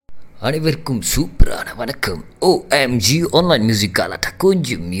அனைவருக்கும் சூப்பரான வணக்கம். OMG ஆன்லைன் மியூசிக் காலாட்டா,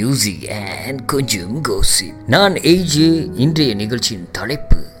 கொஞ்சம் மியூசிக் அண்ட் கொஞ்சம் கோசி. நான் ஏஜே. இன்றைய நிகழ்ச்சியின்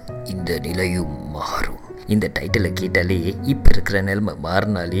தலைப்பு இந்த நிலையும் மாறும். இந்த டைட்டிலை கேட்டாலே இப்போ இருக்கிற நிலைமை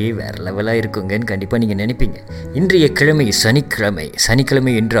மாறினாலே வேறு லெவலாக இருக்குங்கன்னு கண்டிப்பாக நீங்கள் நினைப்பீங்க. இன்றைய கிழமை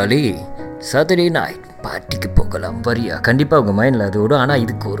சனிக்கிழமை என்றாலே சாட்டர்டே நைட் பார்ட்டிக்கு போகலாம் வரியா? கண்டிப்பாக உங்கள் மைண்டில் அதோடு. ஆனால்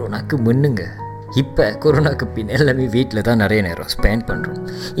இது கொரோனாக்கு முன்னுங்க. இப்போ கொரோனாக்கு பின் எல்லாமே வீட்டில் தான் நிறைய நேரம் ஸ்பெண்ட் பண்ணுறோம்.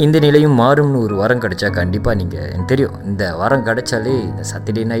 இந்த நிலையும் மாறும்னு ஒரு வாரம் கிடச்சா கண்டிப்பாக நீங்கள் எனக்கு தெரியும், இந்த வாரம் கிடச்சாலே இந்த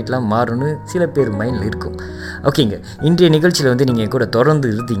சாட்டர்டே நைட்லாம் மாறும்னு சில பேர் மைண்டில் இருக்கும். ஓகேங்க, இன்றைய நிகழ்ச்சியில் நீங்கள் என் கூட தொடர்ந்து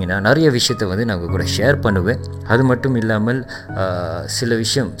இருந்தீங்கன்னா நிறைய விஷயத்தை நான் உங்கள் கூட ஷேர் பண்ணுவேன். அது மட்டும் இல்லாமல்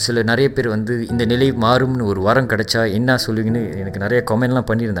சில நிறைய பேர் இந்த நிலை மாறும்னு ஒரு வாரம் கிடச்சா என்ன சொல்லுவீங்கன்னு எனக்கு நிறைய கமெண்ட்லாம்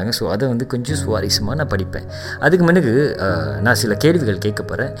பண்ணியிருந்தாங்க. ஸோ அதை கொஞ்சம் சுவாரஸ்யமாக நான் படிப்பேன். அதுக்கு முன்னுக்கு நான் சில கேள்விகள் கேட்க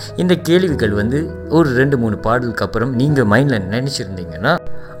போகிறேன். இந்த கேள்விகள் ஒரு 2-3 பாடலுக்கு அப்புறம் நீங்கள் மைண்டில் நினச்சிருந்தீங்கன்னா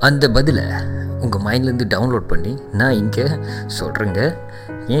அந்த பதிலை உங்கள் மைண்ட்லேருந்து டவுன்லோட் பண்ணி நான் இங்கே சொல்கிறேங்க.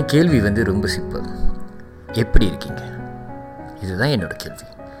 என் கேள்வி ரொம்ப சிம்பிள். எப்படி இருக்கீங்க? இதுதான் என்னோட கேள்வி.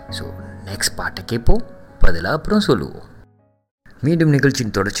 ஸோ நெக்ஸ்ட் பாட்டை கேட்போம், பதிலாக அப்புறம் சொல்லுவோம். மீண்டும்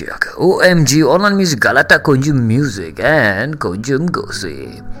நிகழ்ச்சியின் தொடர்ச்சியாக OMG ஆன்லைன் மியூசிக் கலாட்டா, கொஞ்சம் மியூசிக் அண்ட் கொஞ்சம் கோசி.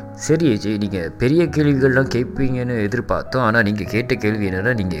 சரி ஜி, நீங்கள் பெரிய கேள்விகள்லாம் கேட்பீங்கன்னு எதிர்பார்த்தோம். ஆனால் நீங்கள் கேட்ட கேள்வி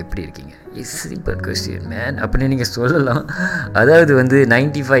என்னென்னா, நீங்கள் எப்படி இருக்கீங்க? இட்ஸ் சிம்பிள் கொஸ்டின் மேன் அப்படின்னு நீங்கள் சொல்லலாம். அதாவது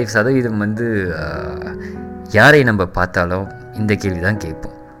 95% யாரை நம்ம பார்த்தாலும் இந்த கேள்வி தான்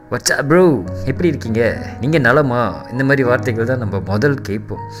கேட்போம். வாட்ஸ் அப் ப்ரோ, எப்படி இருக்கீங்க? நீங்கள் நலமா? இந்த மாதிரி வார்த்தைகள் தான் நம்ம முதல்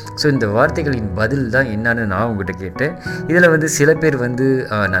கேட்போம். ஸோ இந்த வார்த்தைகளின் பதில் தான் என்னன்னு நான் உங்கள்கிட்ட கேட்டேன். இதில் சில பேர்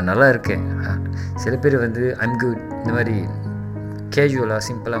நான் நல்லா இருக்கேன், சில பேர் ஐம் குட், இந்த மாதிரி கேஜுவலாக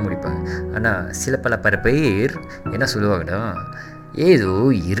சிம்பிளாக முடிப்பாங்க. ஆனால் சில பல பேர் என்ன சொல்லுவாங்கன்னா, ஏதோ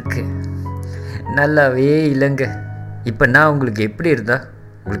இருக்கு, நல்லாவே இல்லைங்க, இப்போ நான் உங்களுக்கு எப்படி இருந்தால்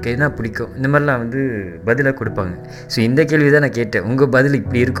உங்களுக்கு என்ன பிடிக்கும், இந்த மாதிரிலாம் பதிலாக கொடுப்பாங்க. ஸோ இந்த கேள்வி தான் நான் கேட்டேன், உங்கள் பதில்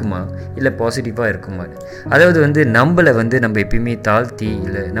இப்படி இருக்குமா இல்லை பாசிட்டிவாக இருக்குமான்னு. அதாவது நம்மளை நம்ம எப்பயுமே தாழ்த்தி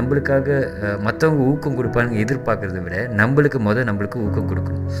இல்லை நம்மளுக்காக மற்றவங்க ஊக்கம் கொடுப்பாங்க எதிர்பார்க்குறத விட நம்மளுக்கு ஊக்கம்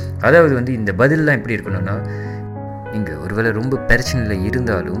கொடுக்கணும். அதாவது இந்த பதிலெலாம் எப்படி இருக்கணும்னா, நீங்கள் ஒருவேளை ரொம்ப பிரச்சனையில்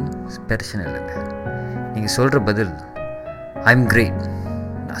இருந்தாலும் பிரச்சனை இல்லைங்க, நீங்கள் சொல்கிற பதில் ஐம் கிரேட்,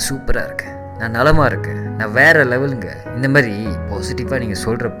 நான் சூப்பராக இருக்கேன், நான் நலமாக இருக்கேன், நான் வேறு லெவலுங்க, இந்த மாதிரி பாசிட்டிவாக நீங்கள்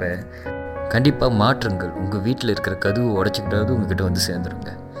சொல்கிறப்ப கண்டிப்பாக மாற்றங்கள் உங்கள் வீட்டில் இருக்கிற கதவு உடச்சிக்கிட்டாவது உங்ககிட்ட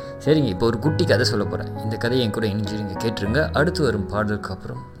சேர்ந்துருங்க. சரிங்க, இப்போ ஒரு குட்டி கதை சொல்ல போகிறேன். இந்த கதையை என் கூட இணைஞ்சிருங்க, கேட்டுருங்க. அடுத்து வரும் பாடலுக்கு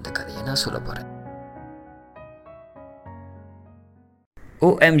அப்புறம் இந்த கதையை நான் சொல்ல போகிறேன்.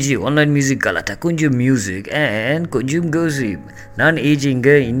 OMG ஆன்லைன் மியூசிக் கலாட்டா, கொஞ்சம் மியூசிக் அண்ட் கொஞ்சம் கோசிப். நான் ஏஜிங்க.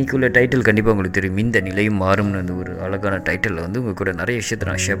 இன்றைக்குள்ள டைட்டில் கண்டிப்பாக உங்களுக்கு தெரியும், இந்த நிலையும் மாறும்னு ஒரு அழகான டைட்டிலில் உங்கள் கூட நிறைய விஷயத்தை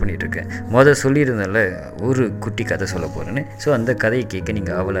நான் ஷேர் பண்ணிகிட்ருக்கேன். சொல்லியிருந்தால ஒரு குட்டி கதை சொல்ல போகிறேன்னு. ஸோ அந்த கதையை கேட்க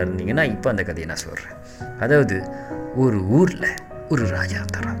நீங்கள் ஆவலாக இருந்தீங்கன்னா இப்போ அந்த கதையை நான் சொல்கிறேன். அதாவது ஒரு ஊரில் ஒரு ராஜா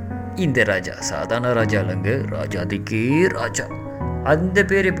இருந்தாராம். இந்த ராஜா சாதாரண ராஜா இல்லைங்க, ராஜாதிக்கே ராஜா. அந்த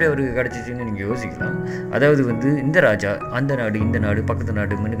பேர் எப்படி அவருக்கு கிடச்சிச்சின்னு நீங்கள் யோசிக்கலாம். அதாவது இந்த ராஜா அந்த நாடு இந்த நாடு பக்கத்து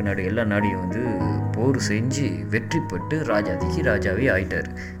நாடு மின்னுக்கு நாடு எல்லா நாடையும் போர் செஞ்சு வெற்றி பெற்று ராஜாவே ஆயிட்டார்.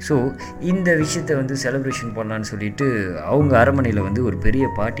 ஸோ இந்த விஷயத்தை செலிப்ரேஷன் பண்ணலான்னு சொல்லிட்டு அவங்க அரண்மனையில் ஒரு பெரிய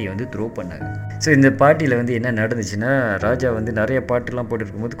பார்ட்டியை த்ரோ பண்ணாங்க. ஸோ இந்த பார்ட்டியில் என்ன நடந்துச்சுன்னா, ராஜா நிறைய பாட்டுலாம்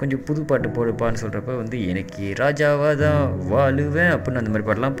போட்டுருக்கும் போது கொஞ்சம் புது பாட்டு போடுப்பான்னு சொல்கிறப்ப எனக்கு ராஜாவாக தான் வாழுவேன் அப்படின்னு அந்த மாதிரி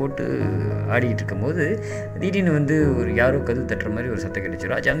பாட்டெலாம் போட்டு ஆடிக்கிட்டு இருக்கும்போது திடீர்னு ஒரு யாரோ கதவு தட்டுற மாதிரி ஒரு சத்தம் கிடைச்சி,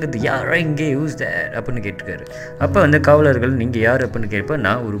 ராஜா அங்கே யாரா இங்கே யூஸ் தேட் அப்படின்னு கேட்டுருக்காரு. அப்போ காவலர்கள் நீங்கள் யார் அப்படின்னு கேட்ப,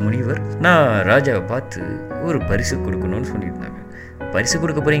 நான் ஒரு முனிவர், நான் ராஜாவை பார்த்து ஒரு பரிசு கொடுக்கணும்னு சொல்லியிருந்தாங்க. பரிசு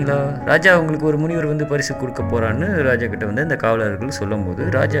கொடுக்க போகிறீங்களா? ராஜா உங்களுக்கு ஒரு முனிவர் பரிசு கொடுக்க போகிறான்னு ராஜா கிட்ட அந்த காவலர்கள் சொல்லும் போது,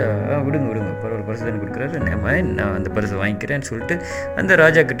 ராஜா விடுங்க பரவாயில்ல, பரிசு தானே கொடுக்குறாரு, நான் அந்த பரிசை வாங்கிக்கிறேன்னு சொல்லிட்டு அந்த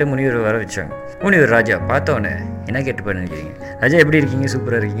ராஜா கிட்ட முனிவர் வர வச்சாங்க. முனிவர் ராஜா பார்த்தோன்னே என்ன கேட்டு நினைக்கிறீங்க? ராஜா எப்படி இருக்கீங்க,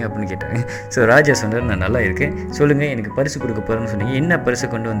 சூப்பராக இருக்கீங்க அப்படின்னு கேட்டாங்க. ஸோ ராஜா சொன்னார், நான் நல்லா இருக்கேன், சொல்லுங்கள் எனக்கு பரிசு கொடுக்க போகிறேன்னு சொன்னீங்க, என்ன பரிசை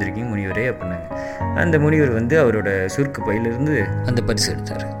கொண்டு வந்திருக்கீங்க முனிவரே அப்படின்னாங்க. அந்த முனிவர் அவரோட சுருக்கு பையிலிருந்து அந்த பரிசு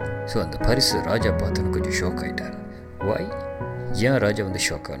எடுத்தார். ஸோ அந்த பரிசு ராஜா பார்த்தோன்னு கொஞ்சம் ஷாக் ஆகிட்டார். வாய் ஏன் ராஜா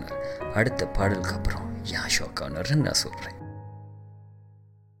ஷாக் ஆனார்? அடுத்த பாடலுக்கு அப்புறம் ஏன் ஷாக் ஆனார்ன்னு நான் சொல்கிறேன்.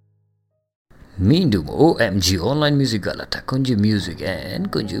 மீண்டும் OMG ஆன்லைன் மியூசிக் கலாட்டா, கொஞ்சம் மியூசிக் அண்ட்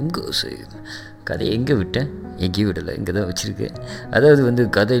கொஞ்சம் கோசி. கதையை எங்கே விட்டேன்? எங்கேயும் விடலை, இங்கே தான் வச்சுருக்கேன். அதாவது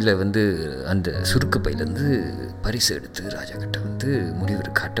கதையில் அந்த சுருக்கு பையிலேருந்து பரிசு எடுத்து ராஜா கிட்ட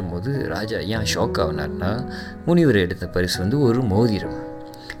முனிவர் காட்டும் போது ராஜா ஏன் ஷாக் ஆனார்னா, முனிவர் எடுத்த பரிசு ஒரு மோதிரம்.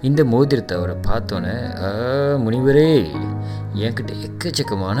 இந்த மோதிரத்தை அவரை பார்த்தோன்னே, முனிவரே என்கிட்ட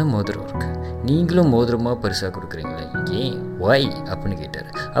எக்கச்சக்கமான மோதிரம் இருக்குது, நீங்களும் மோதிரமாக பரிசாக கொடுக்குறீங்களே, ஏன் ஒய் அப்படின்னு கேட்டார்.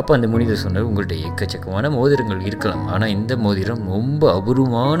 அப்போ அந்த முனிவர் சொன்னார், உங்கள்கிட்ட எக்கச்சக்கமான மோதிரங்கள் இருக்கலாம், ஆனால் இந்த மோதிரம் ரொம்ப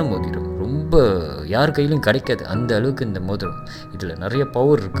அபூர்வமான மோதிரம், ரொம்ப யார் கையிலும் கிடைக்காது, அந்த அளவுக்கு இந்த மோதிரம் இதில் நிறைய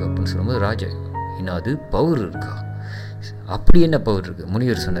பவர் இருக்குது அப்படின்னு சொல்லும்போது ராஜா, இன்னும் அது பவர் இருக்கா, அப்படி என்ன பவர் இருக்குது?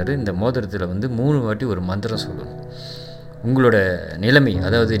 முனிவர் சொன்னார், இந்த மோதிரத்தில் 3 வாட்டி ஒரு மந்திரம் சொல்லணும். உங்களோட நிலைமை,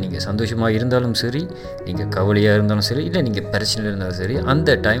 அதாவது நீங்கள் சந்தோஷமாக இருந்தாலும் சரி, நீங்கள் கவலையாக இருந்தாலும் சரி, இல்லை நீங்கள் பிரச்சனையில் இருந்தாலும் சரி,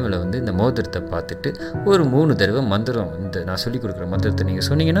 அந்த டைமில் இந்த மோதிரத்தை பார்த்துட்டு ஒரு 3 தடவை மந்திரம், இந்த நான் சொல்லிக் கொடுக்குற மந்திரத்தை நீங்கள்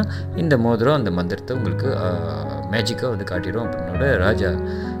சொன்னீங்கன்னா இந்த மோதிரம் அந்த மந்திரத்தை உங்களுக்கு மேஜிக்காக காட்டிடும் அப்படின்னோட ராஜா,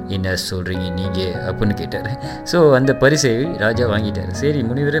 என்ன சொல்கிறீங்க நீங்கள் அப்படின்னு கேட்டார். ஸோ அந்த பரிசை ராஜா வாங்கிட்டார். சரி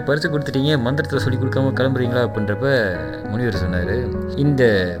முனிவரே பரிசு கொடுத்துட்டீங்க, மந்திரத்தை சொல்லி கொடுக்காம கிளம்புறீங்களா அப்படின்றப்ப முனிவர் சொன்னார், இந்த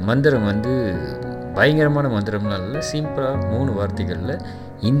மந்திரம் பயங்கரமான மந்திரம்லாம் இல்லை, சிம்பிளாக 3 வார்த்தைகளில்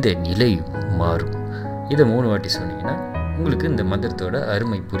இந்த நிலை மாறும், இதை 3 வாட்டி சொன்னீங்கன்னா உங்களுக்கு இந்த மந்திரத்தோட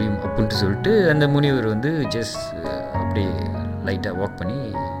அருமை புரியும் அப்படின்ட்டு சொல்லிட்டு அந்த முனிவர் ஜஸ்ட் அப்படி லைட்டாக வாக் பண்ணி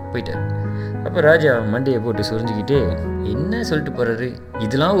போயிட்டார். அப்போ ராஜா மண்டையை போட்டு சொரிஞ்சிக்கிட்டு என்ன சொல்லிட்டு போகிறாரு,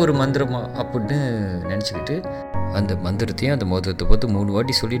 இதெல்லாம் ஒரு மந்திரமா அப்படின்னு நினச்சிக்கிட்டு அந்த மந்திரத்தையும் அந்த மோதிரத்தை பார்த்து 3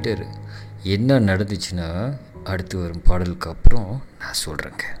 வாட்டி சொல்லிட்டாரு. என்ன நடந்துச்சுன்னா அடுத்து வரும் பாடலுக்கு அப்புறம் நான்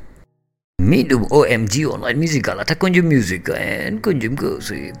சொல்கிறேங்க. மீண்டும் OMG ஆன்லைன் மியூசிக்கால் கொஞ்சம் மியூசிக் அண்ட் கொஞ்சம்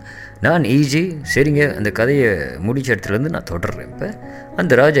கோசிப். நான் ஈஜி. சரிங்க, அந்த கதையை முடிச்ச இடத்துலேருந்து நான் தொடர்றேன். இப்போ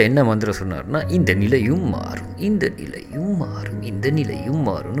அந்த ராஜா என்ன மந்திரம் சொன்னார்னா, இந்த நிலையும் மாறும், இந்த நிலையும் மாறும், இந்த நிலையும்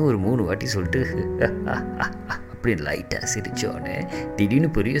மாறும்னு ஒரு 3 வாட்டி சொல்லிட்டு அப்படி லைட்டாக சிரித்தோடனே திடீர்னு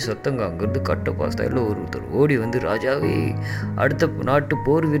பெரிய சத்தங்க அங்கேருந்து கட்டப்பா ஸ்டைலில் ஒருத்தர் ஓடி ராஜாவே, அடுத்த நாட்டு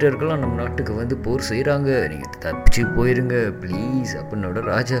போர் வீரர்கள்லாம் நம்ம நாட்டுக்கு போர் செய்கிறாங்க, நீங்கள் தப்பிச்சு போயிருங்க ப்ளீஸ் அப்படின்னோட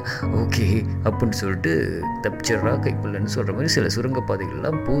ராஜா ஓகே அப்படின்னு சொல்லிட்டு தப்பிச்சிட்றா கைப்பிள்ளைன்னு சொல்கிற மாதிரி சில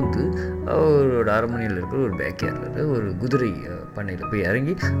சுரங்கப்பாதைகள்லாம் பூந்து அவரோட அரண்மனையில் இருக்கிற ஒரு பேக்யார்டில் ஒரு குதிரை பண்ணையில் போய்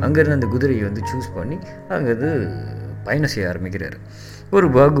இறங்கி அங்கேருந்து அந்த குதிரையை சூஸ் பண்ணி அங்கேருந்து பயணம் செய்ய ஆரம்பிக்கிறார். ஒரு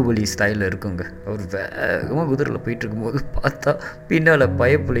பாகுபலி ஸ்டைலில் இருக்குங்க. அவர் வேகமாக குதிரையில் போயிட்டு இருக்கும்போது பார்த்தா பின்னால்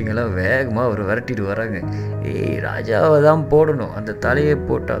பயப்புள்ளிங்கெல்லாம் வேகமாக அவர் விரட்டிட்டு வராங்க. ராஜாவை தான் போடணும், அந்த தலையை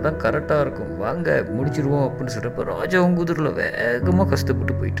போட்டால் தான் கரெக்டாக இருக்கும், வாங்க முடிச்சிடுவோம் அப்படின்னு சொல்கிறப்ப ராஜாவும் குதிரையில் வேகமாக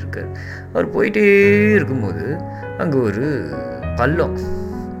கஷ்டப்பட்டு போயிட்டுருக்கார். அவர் போயிட்டே இருக்கும்போது அங்கே ஒரு பள்ளம்,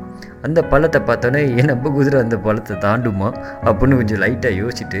 அந்த பள்ளத்தை பார்த்தோன்னே நம்ம குதிரை அந்த பள்ளத்தை தாண்டுமா அப்படின்னு கொஞ்சம் லைட்டாக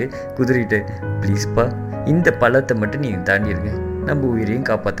யோசிச்சுட்டு குதிரைகிட்ட, ப்ளீஸ்ப்பா இந்த பள்ளத்தை மட்டும் நீங்கள் தாண்டிடுங்க, நம்ம உயிரையும்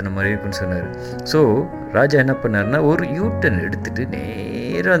காப்பாற்றின மாதிரி இருக்குன்னு சொன்னார். ஸோ ராஜா என்ன பண்ணார்னா ஒரு யூட்டன் எடுத்துகிட்டு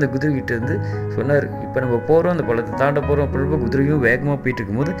நேராக அந்த குதிரைகிட்ட சொன்னார், இப்போ நம்ம போகிறோம், அந்த பள்ளத்தை தாண்ட போகிறோம் அப்படின்றப்ப குதிரையும் வேகமாக போயிட்டு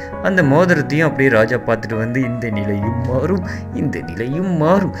இருக்கும்போது அந்த மோதிரத்தையும் அப்படியே ராஜா பார்த்துட்டு இந்த நிலையும் மாறும், இந்த நிலையும்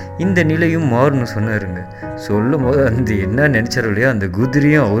மாறும், இந்த நிலையும் மாறும்னு சொன்னாருங்க. சொல்லும் போது என்ன நினச்சாரோ இல்லையா, அந்த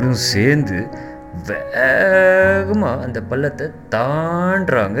குதிரையும் அவரும் சேர்ந்து வேகமாக அந்த பள்ளத்தை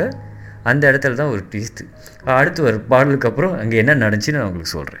தாண்டுறாங்க. அந்த இடத்துல தான் ஒரு ட்விஸ்ட்டு. அடுத்து ஒரு பாடலுக்கு அப்புறம் அங்கே என்ன நடந்துச்சுன்னு நான்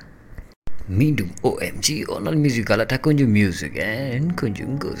உங்களுக்கு சொல்கிறேன். மீண்டும் OMG ஆன்லைன் மியூசிக்கால் கொஞ்சம் மியூசிக் அண்ட்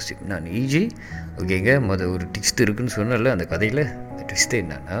கொஞ்சம் கோசிப். நான் ஈஜி. ஓகேங்க, ஒரு ட்விஸ்ட் இருக்குன்னு சொன்னால அந்த கதையில். அந்த ட்விஸ்ட்டு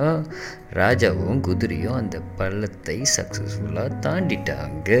என்னன்னா, ராஜாவும் குதிரையும் அந்த பள்ளத்தை சக்ஸஸ்ஃபுல்லாக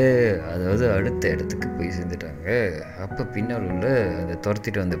தாண்டிட்டாங்க, அதாவது அடுத்த இடத்துக்கு போய் சேர்ந்துட்டாங்க. அப்போ பின்னால் உள்ள அந்த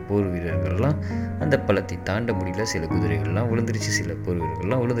துரத்திட்டு வந்த போர் வீரர்கள்லாம் அந்த பள்ளத்தை தாண்ட முடியல, சில குதிரைகள்லாம் விழுந்துருச்சு, சில போர்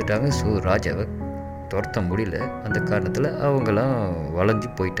வீரர்கள்லாம் விழுந்துட்டாங்க. ஸோ ராஜாவை துரத்த முடியல, அந்த காரணத்தில் அவங்களாம் வளைஞ்சி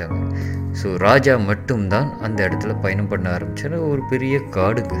போயிட்டாங்க. ஸோ ராஜா மட்டும்தான் அந்த இடத்துல பயணம் பண்ண ஆரம்பித்தார். ஒரு பெரிய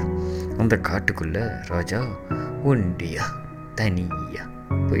காடுங்க. அந்த காட்டுக்குள்ளே ராஜா ஒண்டியா தனியாக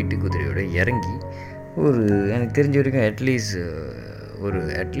போயிட்டு குதிரையோட இறங்கி எனக்கு தெரிஞ்ச வரைக்கும் அட்லீஸ்ட் ஒரு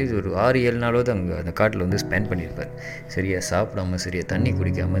 6-7 நாளாவது அங்கே அந்த காட்டில் ஸ்பெண்ட் பண்ணியிருப்பார். சரியாக சாப்பிடாம, சரியாக தண்ணி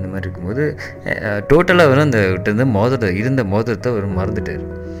குடிக்காமல், இந்த மாதிரி இருக்கும்போது டோட்டலாக அந்த கிட்டேருந்து இருந்த மோதிரத்தை அவர் மறந்துட்டார்.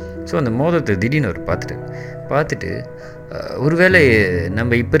 ஸோ அந்த மோதிரத்தை திடீர்னு அவர் பார்த்துட்டு ஒருவேளை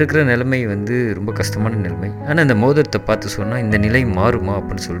நம்ம இப்போ இருக்கிற நிலைமை ரொம்ப கஷ்டமான நிலைமை, ஆனால் அந்த மோதிரத்தை பார்த்து சொன்னால் இந்த நிலை மாறுமா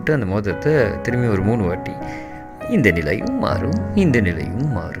அப்படின்னு சொல்லிட்டு அந்த மோதிரத்தை திரும்பி ஒரு 3 வாட்டி இந்த நிலையும் மாறும், இந்த நிலையும்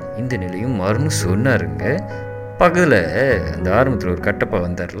மாறும், இந்த நிலையும் மாறும்னு சொன்னாருங்க. பக்கத்தில் அந்த ஆரம்பத்தில் ஒரு கட்டப்பா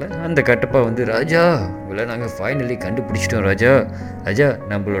வந்தார்ல, அந்த கட்டப்பா ராஜா இவ்வளோ நாங்கள் ஃபைனலி கண்டுபிடிச்சிட்டோம் ராஜா,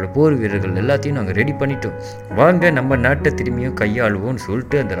 நம்மளோட போர் வீரர்கள் எல்லாத்தையும் நாங்கள் ரெடி பண்ணிட்டோம், வாங்க நம்ம நாட்டை திரும்பியும் கையாளுவோம்னு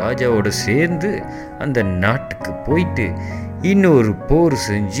சொல்லிட்டு அந்த ராஜாவோடு சேர்ந்து அந்த நாட்டுக்கு போயிட்டு இன்னொரு போர்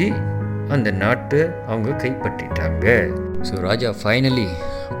செஞ்சு அந்த நாட்டை அவங்க கைப்பற்றிட்டாங்க. ஸோ ராஜா ஃபைனலி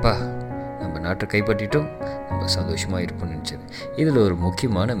அப்பா நம்ம நாட்டை கைப்பற்றிட்டோம், நம்ம சந்தோஷமாக இருப்போம்னு நினச்சது. இதில் ஒரு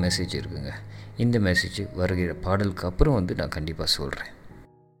முக்கியமான மெசேஜ் இருக்குங்க. இந்த மெசேஜ் வருகிற பாடலுக்கு அப்புறம் நான் கண்டிப்பாக சொல்கிறேன்.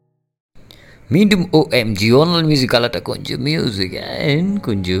 மீண்டும் OMG ஆன்லைன் மியூசிக்கால் கொஞ்சம் மியூசிக் அண்ட்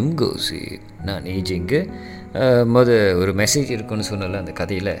கொஞ்சம் கோசிப். நான் ஏஜிங்க ஒரு மெசேஜ் இருக்குன்னு சொன்னல அந்த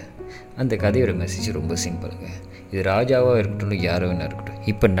கதையில். அந்த கதையோட மெசேஜ் ரொம்ப சிம்பிளுங்க. இது ராஜாவாக இருக்கட்டும், யாரோ வேணா இருக்கட்டும்,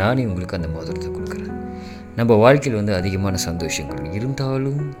 இப்போ நானே உங்களுக்கு அந்த மோதிரத்தை கொடுக்குறேன். நம்ம வாழ்க்கையில் வந்து அதிகமான சந்தோஷங்கள்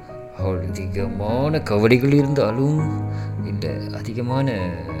இருந்தாலும், அதிகமான கவலைகள் இருந்தாலும், இந்த அதிகமான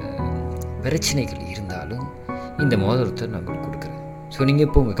பிரச்சனைகள் இருந்தாலும், இந்த மோதிரத்தை நான் உங்களுக்கு கொடுக்குறேன். ஸோ நீங்கள்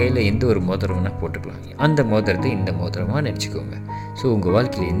இப்போ உங்கள் கையில் எந்த ஒரு மோதிரம் வேணால் போட்டுக்கலாம். அந்த மோதிரத்தை இந்த மோதிரமாக நினச்சிக்கோங்க. ஸோ உங்கள்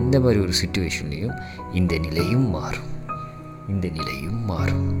வாழ்க்கையில் எந்த மாதிரி ஒரு சுச்சுவேஷன்லேயும் இந்த நிலையும் மாறும், இந்த நிலையும்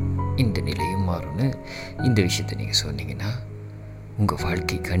மாறும், இந்த நிலையும் மாறும்னு இந்த விஷயத்தை நீங்கள் சொன்னீங்கன்னா உங்கள்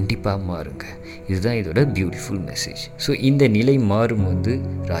வாழ்க்கை கண்டிப்பாக மாறுங்க. இதுதான் இதோட பியூட்டிஃபுல் மெசேஜ். ஸோ இந்த நிலை மாறும் வந்து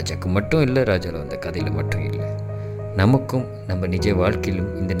ராஜாவுக்கு மட்டும் இல்லை, ராஜாவில் வந்த கதையில் மட்டும் இல்லை, நமக்கும் நம்ம நிஜ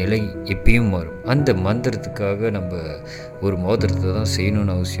வாழ்க்கையிலும் இந்த நிலை எப்பயும் மாறும். அந்த மந்திரத்துக்காக நம்ம ஒரு மோதிரத்தை தான்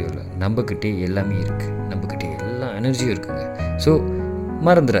செய்யணும்னு அவசியம் இல்லை. நம்மக்கிட்டே எல்லாமே இருக்குது, நம்மக்கிட்டே எல்லா எனர்ஜியும் இருக்குங்க. ஸோ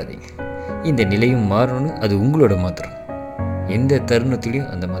மறந்துடாதீங்க, இந்த நிலையும் மாறணும்னு அது உங்களோட மந்திரம். எந்த தருணத்துலேயும்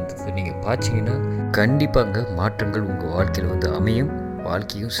அந்த மந்திரத்தை நீங்கள் பாய்ச்சிங்கன்னா கண்டிப்பாங்க மாற்றங்கள் உங்கள் வாழ்க்கையில் வந்து அமையும்.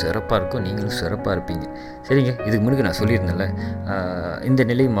 வாழ்க்கையும் சிறப்பாக இருக்கும், நீங்களும் சிறப்பாக இருப்பீங்க. சரிங்க, இதுக்கு முன்னாடி நான் சொல்லியிருந்தேன்ல, இந்த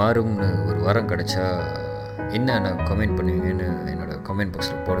நிலை மாறும்னு ஒரு வாரம் கிடச்சா என்ன நான் கமெண்ட் பண்ணுவீங்கன்னு என்னோடய கமெண்ட்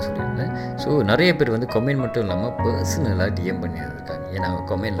பாக்ஸில் போட சொல்லியிருந்தேன். ஸோ நிறைய பேர் வந்து கமெண்ட் மட்டும் இல்லாமல் பர்சனலாக டிஎம் பண்ணியிருக்காங்க. ஏன்னா அவங்க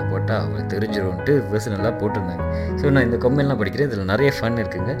கமெண்டில் போட்டால் அவங்களுக்கு தெரிஞ்சிடும்ன்ட்டு பர்சனலாக போட்டிருந்தாங்க. ஸோ நான் இந்த கமெண்ட்லாம் படிக்கிறேன், இதில் நிறைய ஃபன்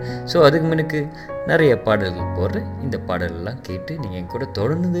இருக்குங்க. ஸோ அதுக்கு முன்னுக்கு நிறைய பாடல்கள் போடுறேன். இந்த பாடல்கள்லாம் கேட்டு நீங்கள் என் கூட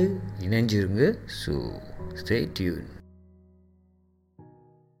தொடர்ந்து இணைஞ்சிருங்க. So stay tune.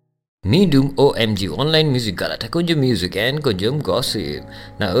 மீண்டும் OMG ஆன்லைன் மியூசிக் காலாட்ட கொஞ்சம் மியூசிக் அண்ட் கொஞ்சம் காசிப்.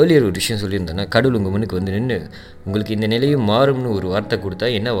 நான் ஏர்லியர் ஒரு விஷயம் சொல்லியிருந்தேன்னா, கடவுள் உங்கள் முன்னுக்கு வந்து நின்று உங்களுக்கு இந்த நிலையும் மாறும்னு ஒரு வார்த்தை கொடுத்தா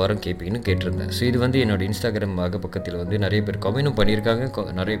என்ன வாரம் கேட்பீங்கன்னு கேட்டிருந்தேன். ஸோ இது வந்து என்னோடய இன்ஸ்டாகிராம் பக்கத்தில் வந்து நிறைய பேர் கமெண்ட்டும் பண்ணியிருக்காங்க,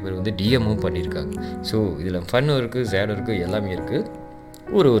 நிறைய பேர் வந்து டிஎம்மும் பண்ணியிருக்காங்க. ஸோ இதில் ஃபன்னும் இருக்குது, சேடும் இருக்குது, எல்லாமே இருக்குது.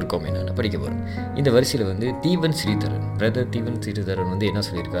 ஒரு கமெண்ட் நான் படிக்க போகிறேன். இந்த வரிசையில் வந்து தீவன் ஸ்ரீதரன், பிரதர் தீவன் ஸ்ரீதரன் வந்து என்ன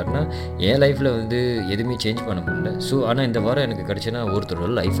சொல்லியிருக்காருன்னா, என் லைஃப்பில் வந்து எதுவுமே சேஞ்ச் பண்ண முடியல. ஸோ ஆனால் இந்த வாரம் எனக்கு கிடச்சின்னா ஒருத்தரோட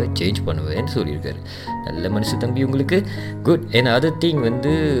லைஃப்பை சேஞ்ச் பண்ணுவேன்னு சொல்லியிருக்காரு. நல்ல மனுஷ தம்பி உங்களுக்கு, குட். ஏன்னா அதர் திங்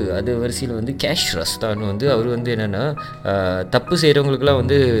வந்து அது வரிசையில் வந்து கேஷ் ரஸ்தான்னு வந்து அவர் வந்து என்னென்னா, தப்பு செய்கிறவங்களுக்குலாம்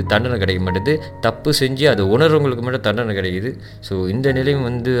வந்து தண்டனை கிடைக்க மாட்டேது, தப்பு செஞ்சு அதை உணர்றவங்களுக்கு மட்டும் தண்டனை கிடைக்குது. ஸோ இந்த நிலையும்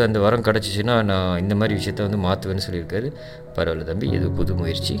வந்து அந்த வாரம் கிடச்சிச்சின்னா நான் இந்த மாதிரி விஷயத்த வந்து மாற்றுவேன்னு சொல்லியிருக்காரு. பரவாயில்ல தம்பி, இது புது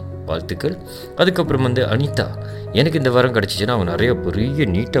முயற்சி, வாழ்த்துக்கள். அதுக்கப்புறம் வந்து அனிதா, எனக்கு இந்த வாரம் கிடச்சிச்சின்னா அவங்க நிறைய பெரிய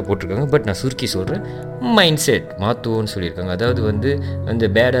நீட்டாக போட்டிருக்காங்க. பட் நான் சுருக்கி சொல்கிறேன், மைண்ட் செட் மாற்றுவோன்னு சொல்லியிருக்காங்க. அதாவது வந்து அந்த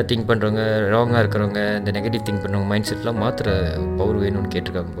பேடாக திங்க் பண்ணுறவங்க, ராங்காக இருக்கிறவங்க, இந்த நெகட்டிவ் திங்க் பண்ணுறவங்க மைண்ட் செட்லாம் மாற்றுற பவர் வேணும்னு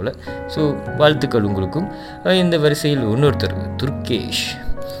கேட்டிருக்காங்க போல். ஸோ வாழ்த்துக்கள் உங்களுக்கும். இந்த வரிசையில் இன்னொருத்தர்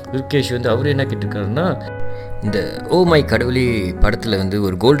துர்கேஷ் வந்து அவர் என்ன கேட்டிருக்காருன்னா, இந்த ஓ மை கடவுளே படத்தில் வந்து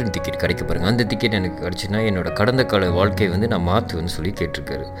ஒரு கோல்டன் டிக்கெட் கிடைக்க பாருங்க, அந்த டிக்கெட் எனக்கு கிடச்சின்னா என்னோடய கடந்த கால வாழ்க்கையை வந்து நான் மாற்றுவேன்னு சொல்லி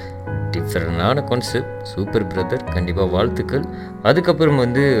கேட்டிருக்காரு. டிஃப்ரெண்டான கான்செப்ட், சூப்பர் பிரதர், கண்டிப்பாக வாழ்த்துக்கள். அதுக்கப்புறம்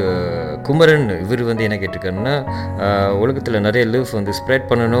வந்து குமரன், இவர் வந்து என்ன கேட்டிருக்காருன்னா, உலகத்தில் நிறைய லவ் வந்து ஸ்ப்ரெட்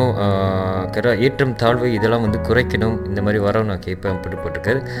பண்ணணும், ஏற்றம் தாழ்வு இதெல்லாம் வந்து குறைக்கணும், இந்த மாதிரி வரோம் நான் கேட்பேன்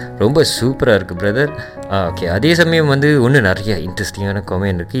போட்டிருக்காரு. ரொம்ப சூப்பராக இருக்குது பிரதர். ஓகே, அதே சமயம் வந்து இன்னும் நிறைய இன்ட்ரெஸ்டிங்கான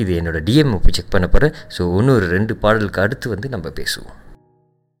கமெண்ட் இருக்குது. இது என்னோடய டிஎம் போய் செக் பண்ண போகிறேன். ஸோ இன்னும் ஒரு 2 பாடலுக்கு அடுத்து வந்து நம்ம பேசுவோம்.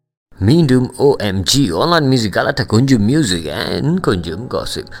 மீண்டும் OMG ஆன்லைன் மியூசிக் காலாட்ட கொஞ்சம் மியூசிக் அண்ட் கொஞ்சம்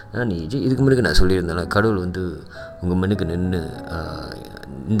காசிப். இதுக்கு முன்னாடி நான் சொல்லியிருந்தேன், கடவுள் வந்து உங்கள் மண்ணுக்கு நின்று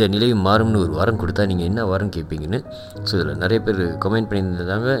இந்த நிலையும் மாறும்னு ஒரு வாரம் கொடுத்தா நீங்கள் என்ன வாரம் கேட்பீங்கன்னு. ஸோ இதில் நிறைய பேர் கமெண்ட்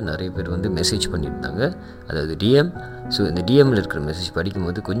பண்ணியிருந்தாங்க, நிறைய பேர் வந்து மெசேஜ் பண்ணியிருந்தாங்க, அதாவது டிஎம். ஸோ இந்த டிஎம்மில் இருக்கிற மெசேஜ்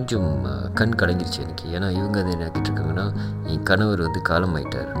படிக்கும்போது கொஞ்சம் கண் கலங்கிருச்சு எனக்கு. ஏன்னா இவங்க அதை என்ன கேட்டிருக்காங்கன்னா, என் கணவர் வந்து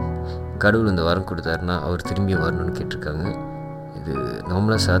காலமாயிட்டார், கடவுள் இந்த வாரம் கொடுத்தாருன்னா அவர் திரும்பி வரணும்னு கேட்டிருக்காங்க. இது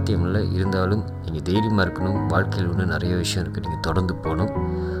நார்மலாக சாத்தியம் இல்லை, இருந்தாலும் நீங்கள் தைரியமாக இருக்கணும். வாழ்க்கையில் இன்னும் நிறைய விஷயம் இருக்குது, நீங்கள் தொடர்ந்து போகணும்.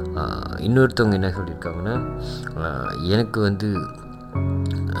 இன்னொருத்தவங்க என்ன சொல்லியிருக்காங்கன்னா, எனக்கு வந்து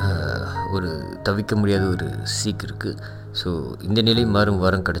ஒரு தவிர்க்க முடியாத ஒரு சீக்கு இருக்குது. ஸோ இந்த நிலை மாறும்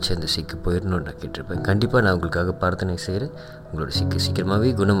வாரம் கிடச்ச அந்த சீக்கு போயிடணும்னு நான் கேட்டிருப்பேன். கண்டிப்பாக நான் உங்களுக்காக பிரார்த்தனை செய்கிறேன், உங்களோட சீக்கு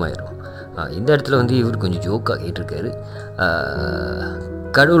சீக்கிரமாகவே குணமாயிடும். இந்த இடத்துல வந்து இவர் கொஞ்சம் ஜோக்காக கேட்டிருக்காரு.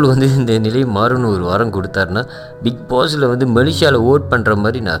 கடவுள் வந்து இந்த நிலை மாறும்னு ஒரு வாரம் கொடுத்தாருன்னா பிக் பாஸில் வந்து மலேசியாவில் ஓட் பண்ணுற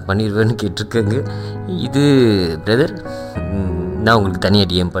மாதிரி நான் பண்ணிடுவேன்னு கேட்டிருக்கேங்க. இது பிரதர் நான் உங்களுக்கு தனியாக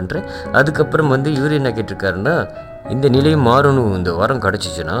டிஎம் பண்ணுறேன். அதுக்கப்புறம் வந்து இவர் என்ன கேட்டிருக்காருன்னா, இந்த நிலை மாறணும் இந்த வாரம்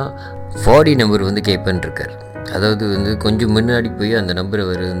கிடச்சிச்சின்னா 40 நம்பர் வந்து கேட்பேன்ருக்கார். அதாவது வந்து கொஞ்சம் முன்னாடி போய் அந்த நம்பரை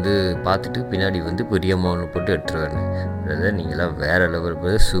அவர் வந்து பார்த்துட்டு பின்னாடி வந்து பெரிய அமௌண்ட் போட்டு எடுத்துருவாருன்னு. அதாவது நீங்களாம் வேறு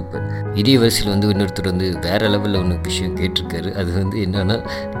லெவல் சூப்பர். இதே வயசில் வந்து இன்னொருத்தர் வந்து வேறு லெவலில் ஒன்று விஷயம் கேட்டிருக்காரு. அது வந்து என்னென்னா,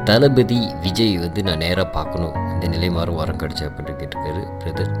 தளபதி விஜய் வந்து நான் நேராக பார்க்கணும் இந்த நிலை மாறும் வாரம் கிடச்சா அப்படின்னு கேட்டிருக்காரு.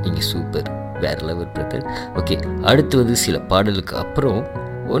 பிரதர் நீங்கள் சூப்பர், வேறு லெவல் பிரதர். ஓகே, அடுத்து வந்து சில பாடலுக்கு அப்புறம்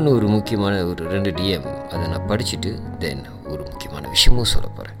ஒரு முக்கியமான ஒரு 2 டிஎம் அதை நான் படிச்சுட்டு தென் ஒரு முக்கியமான விஷயமும் சொல்ல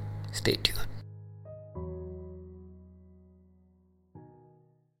போகிறேன். Stay tuned.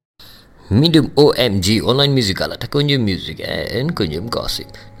 மீண்டும் ஓஎம்ஜி ஆன்லைன் மியூசிக்கால கொஞ்சம் மியூசிக் அண்ட் கொஞ்சம்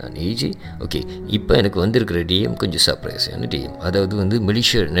காசிப். நான் ஏஜி. ஓகே, இப்போ எனக்கு வந்திருக்கிற டிஎம் கொஞ்சம் சர்ப்ரைஸான டிஎம். அதாவது வந்து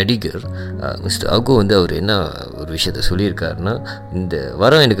மலேசிய நடிகர் மிஸ்டர் அகோ வந்து அவர் என்ன ஒரு விஷயத்த சொல்லியிருக்காருன்னா, இந்த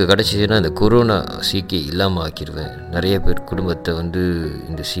வாரம் எனக்கு கிடச்சிச்சுன்னா இந்த கொரோனா சீக்கை இல்லாமல் ஆக்கிடுவேன். நிறைய பேர் குடும்பத்தை வந்து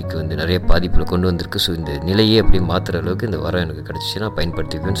இந்த சீக்கு வந்து நிறைய பாதிப்பில் கொண்டு வந்திருக்கு. ஸோ இந்த நிலையே அப்படியே மாற்றுற அளவுக்கு இந்த வாரம் எனக்கு கிடச்சிச்சுன்னா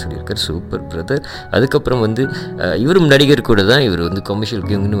பயன்படுத்திக்குவேன்னு சொல்லியிருக்காரு. Super brother. அதுக்கப்புறம் வந்து இவரும் நடிகர் கூட தான். இவர் வந்து கமர்ஷியல்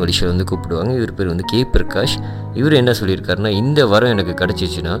கிங்னு மலேசியாவில் வந்து கூப்பிடுவாங்க. இவர் பேர் வந்து கே பிரகாஷ். இவர் என்ன சொல்லியிருக்காருன்னா, இந்த வாரம் எனக்கு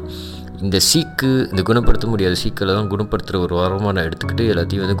கிடச்சிச்சுன்னா இந்த சீக்கு, இந்த குணப்படுத்த முடியாத சீக்கெல்லாம் குணப்படுத்துகிற ஒரு வாரமாக நான் எடுத்துக்கிட்டு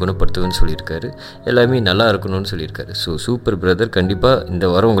எல்லாத்தையும் வந்து குணப்படுத்துவேன்னு சொல்லியிருக்காரு. எல்லாமே நல்லா இருக்கணும்னு சொல்லியிருக்காரு. So super brother. கண்டிப்பாக இந்த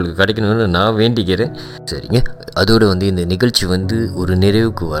வாரம் உங்களுக்கு கிடைக்கணும்னு நான் வேண்டிக்கிறேன். சரிங்க, அதோடு வந்து இந்த நிகழ்ச்சி வந்து ஒரு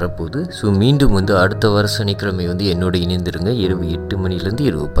நிறைவுக்கு வரப்போகுது. ஸோ மீண்டும் வந்து அடுத்த வார சனிக்கிழமை வந்து என்னோட இணைந்திருங்க. இரவு 8 மணிலேருந்து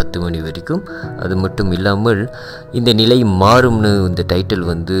இரவு 10 மணி வரைக்கும். அது மட்டும் இல்லாமல் இந்த நிலை மாறும்னு இந்த டைட்டில்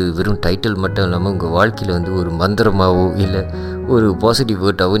வந்து வெறும் டைட்டில் மட்டும் இல்லாமல் உங்கள் வாழ்க்கையில் வந்து ஒரு மந்திரமாகவோ இல்லை ஒரு பாசிட்டிவ்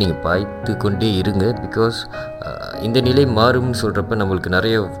வேர்ட்டாகவோ நீங்கள் பாய்த்து கொண்டே இருங்க. பிகாஸ் இந்த நிலை மாறும்னு சொல்கிறப்ப நம்மளுக்கு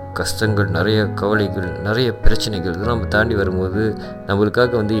நிறைய கஷ்டங்கள், நிறைய கவலைகள், நிறைய பிரச்சனைகள் இதெல்லாம் நம்ம தாண்டி வரும்போது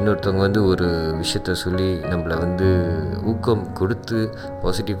நம்மளுக்காக வந்து இன்னொருத்தவங்க வந்து ஒரு விஷயத்த சொல்லி நம்மளை வந்து ஊக்கம் கொடுத்து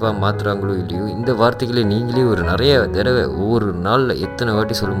பாசிட்டிவாக மாற்றுறாங்களோ இல்லையோ, இந்த வார்த்தைகளை நீங்களே ஒரு நிறைய தடவை ஒவ்வொரு நாளில் எத்தனை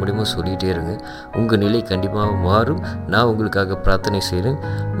வாட்டி சொல்ல முடியுமோ சொல்லிகிட்டே இருங்க. உங்கள் நிலை கண்டிப்பாக மாறும். நான் உங்களுக்காக பிரார்த்தனை செய்கிறேன்.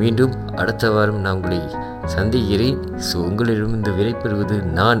 மீண்டும் அடுத்த வாரம் நான் உங்களை சந்திக்கிறேன். ஸோ உங்களிடமிருந்து விடைபெறுவது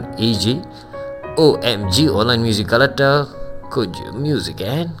நான் ஏஜே. OMG ஆன்லைன் மியூசிக் கலட்டா கொஞ்சம் மியூசிக்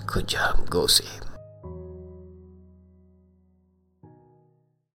அண்ட் கொஞ்சம் கோசிப்.